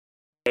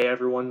Hey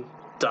everyone,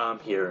 Dom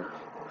here.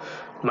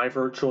 My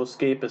Virtual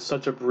Escape is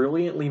such a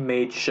brilliantly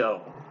made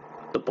show.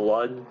 The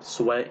blood,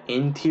 sweat,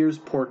 and tears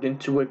poured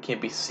into it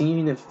can be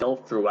seen and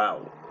felt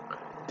throughout.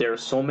 There are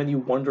so many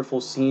wonderful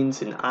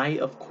scenes, and I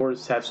of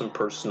course have some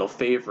personal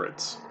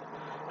favorites.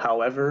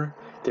 However,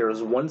 there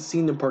is one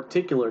scene in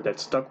particular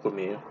that stuck with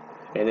me,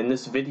 and in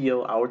this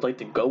video I would like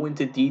to go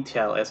into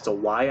detail as to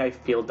why I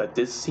feel that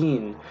this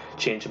scene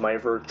changed my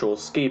Virtual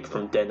Escape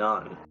from then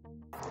on.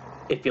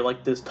 If you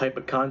like this type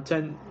of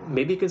content,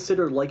 maybe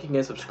consider liking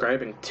and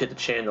subscribing to the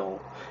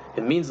channel.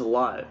 It means a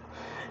lot,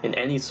 and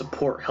any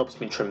support helps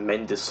me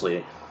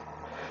tremendously.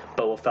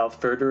 But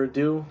without further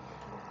ado,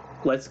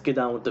 let's get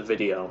on with the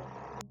video.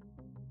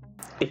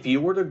 If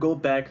you were to go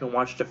back and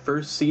watch the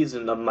first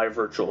season of My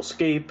Virtual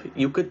Escape,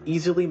 you could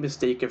easily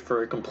mistake it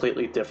for a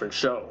completely different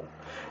show.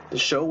 The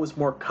show was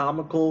more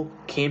comical,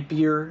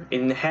 campier,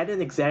 and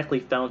hadn't exactly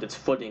found its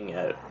footing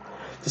yet.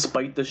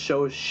 Despite the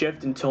show's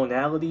shift in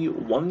tonality,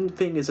 one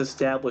thing is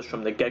established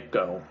from the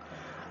get-go.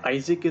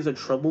 Isaac is a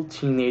troubled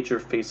teenager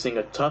facing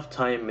a tough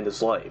time in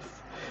his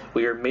life.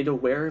 We are made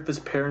aware of his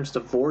parents'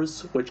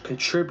 divorce, which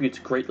contributes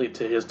greatly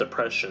to his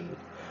depression.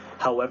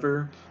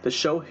 However, the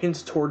show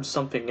hints towards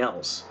something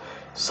else,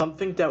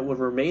 something that will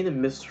remain a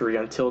mystery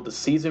until the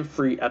Season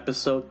 3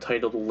 episode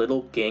titled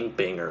Little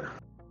Gangbanger.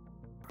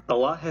 A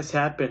lot has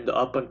happened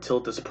up until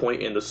this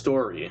point in the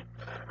story.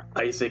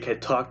 Isaac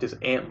had talked his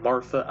Aunt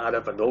Martha out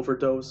of an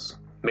overdose.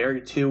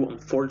 Mary too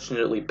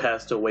unfortunately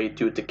passed away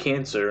due to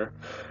cancer.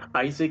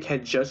 Isaac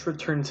had just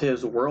returned to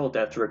his world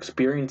after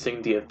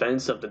experiencing the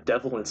events of The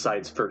Devil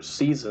Inside's first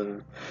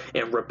season,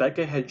 and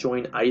Rebecca had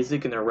joined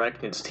Isaac and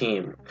Arachnid's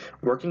team,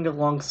 working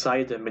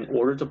alongside them in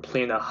order to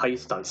plan a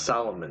heist on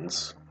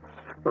Solomon's.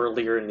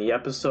 Earlier in the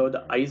episode,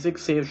 Isaac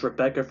saves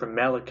Rebecca from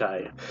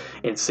Malachi,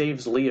 and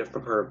saves Leah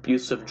from her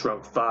abusive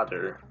drunk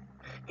father.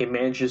 He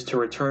manages to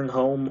return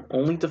home,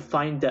 only to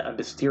find that a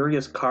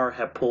mysterious car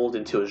had pulled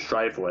into his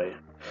driveway.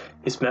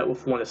 He's met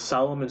with one of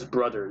Solomon's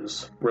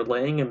brothers,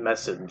 relaying a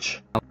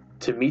message: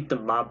 to meet the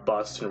mob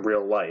boss in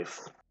real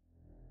life.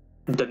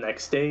 The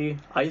next day,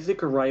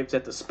 Isaac arrives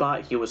at the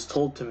spot he was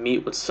told to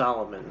meet with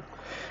Solomon.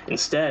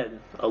 Instead,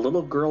 a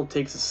little girl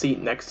takes a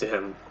seat next to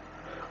him.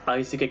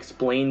 Isaac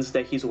explains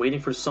that he's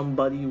waiting for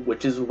somebody,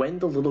 which is when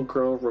the little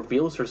girl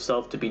reveals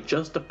herself to be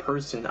just the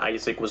person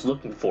Isaac was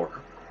looking for.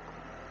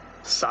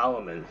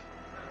 Solomon,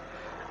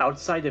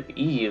 outside of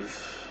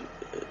Eve,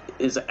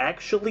 is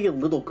actually a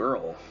little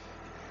girl.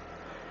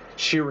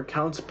 She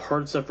recounts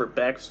parts of her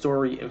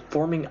backstory,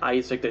 informing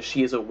Isaac that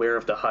she is aware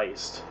of the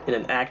heist. In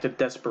an act of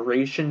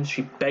desperation,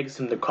 she begs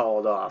him to call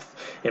it off,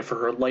 and for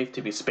her life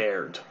to be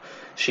spared.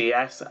 She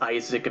asks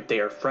Isaac if they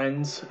are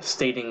friends,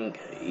 stating,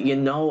 "You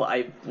know,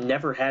 I've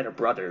never had a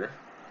brother."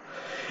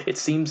 It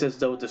seems as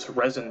though this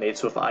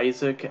resonates with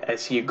Isaac,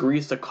 as he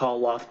agrees to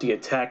call off the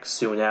attack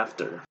soon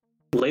after.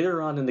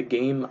 Later on in the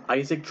game,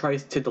 Isaac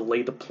tries to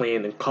delay the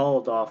plan and call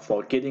it off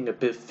while getting a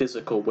bit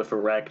physical with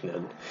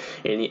Arachnid,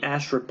 and he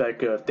asks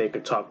Rebecca if they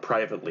could talk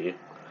privately.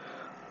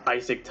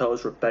 Isaac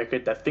tells Rebecca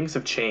that things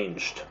have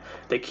changed.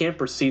 They can't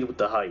proceed with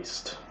the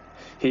heist.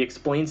 He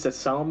explains that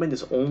Solomon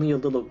is only a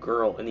little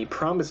girl and he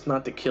promised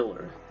not to kill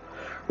her.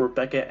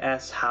 Rebecca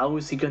asks how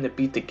is he going to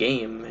beat the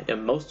game,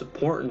 and most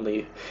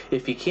importantly,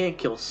 if he can't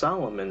kill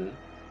Solomon,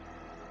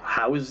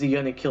 how is he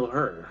going to kill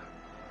her?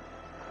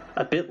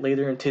 A bit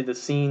later into the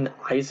scene,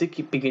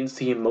 Isaac begins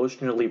to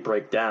emotionally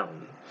break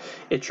down.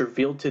 It's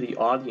revealed to the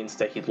audience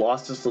that he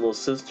lost his little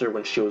sister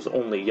when she was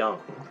only young.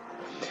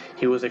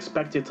 He was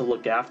expected to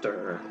look after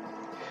her.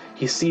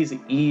 He sees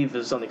Eve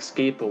as an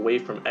escape away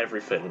from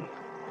everything,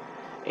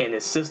 and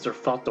his sister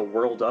thought the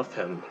world of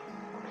him.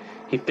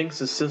 He thinks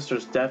his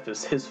sister's death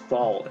is his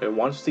fault and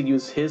wants to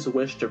use his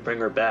wish to bring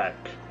her back,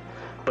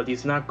 but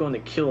he's not going to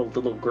kill a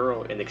little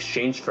girl in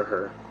exchange for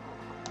her.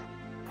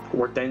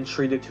 We're then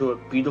treated to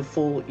a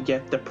beautiful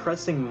yet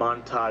depressing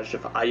montage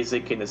of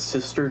Isaac and his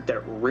sister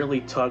that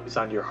really tugs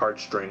on your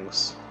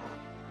heartstrings.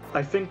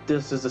 I think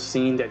this is the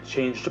scene that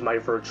changed my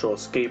Virtual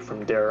Escape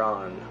from there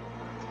on.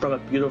 From a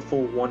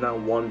beautiful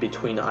one-on-one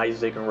between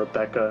Isaac and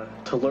Rebecca,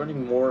 to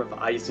learning more of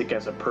Isaac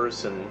as a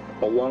person,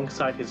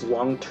 alongside his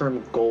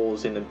long-term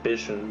goals and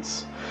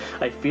ambitions,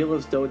 I feel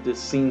as though this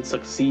scene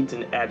succeeds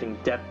in adding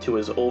depth to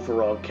his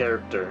overall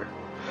character.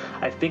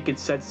 I think it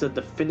sets a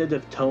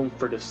definitive tone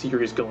for the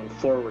series going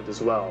forward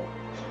as well.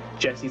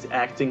 Jesse's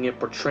acting and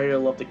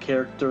portrayal of the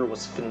character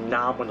was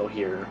phenomenal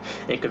here,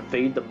 and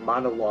conveyed the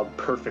monologue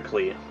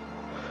perfectly.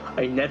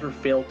 I never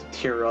failed to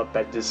tear up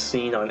at this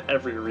scene on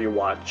every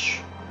rewatch.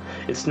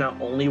 It's not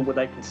only what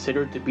I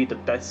consider to be the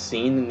best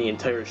scene in the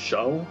entire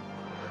show,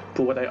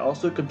 but what I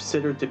also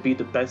consider to be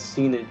the best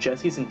scene in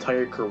Jesse's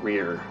entire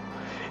career.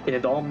 And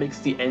it all makes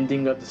the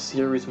ending of the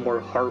series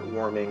more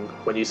heartwarming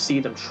when you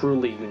see them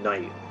truly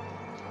unite.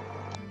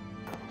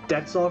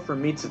 That's all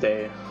from me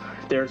today.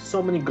 There are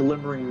so many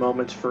glimmering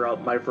moments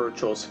throughout my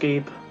Virtual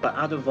Escape, but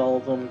out of all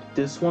of them,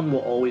 this one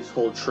will always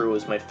hold true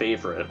as my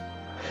favorite.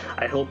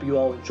 I hope you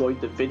all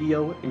enjoyed the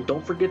video, and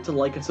don't forget to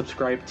like and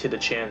subscribe to the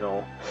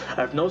channel.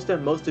 I've noticed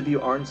that most of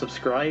you aren't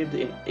subscribed,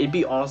 and it'd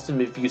be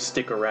awesome if you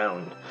stick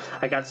around.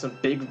 I got some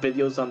big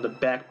videos on the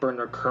back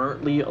burner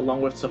currently,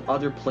 along with some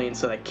other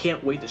plans that I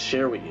can't wait to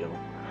share with you.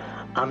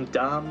 I'm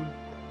Dom,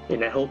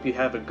 and I hope you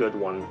have a good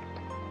one.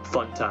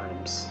 Fun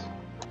times.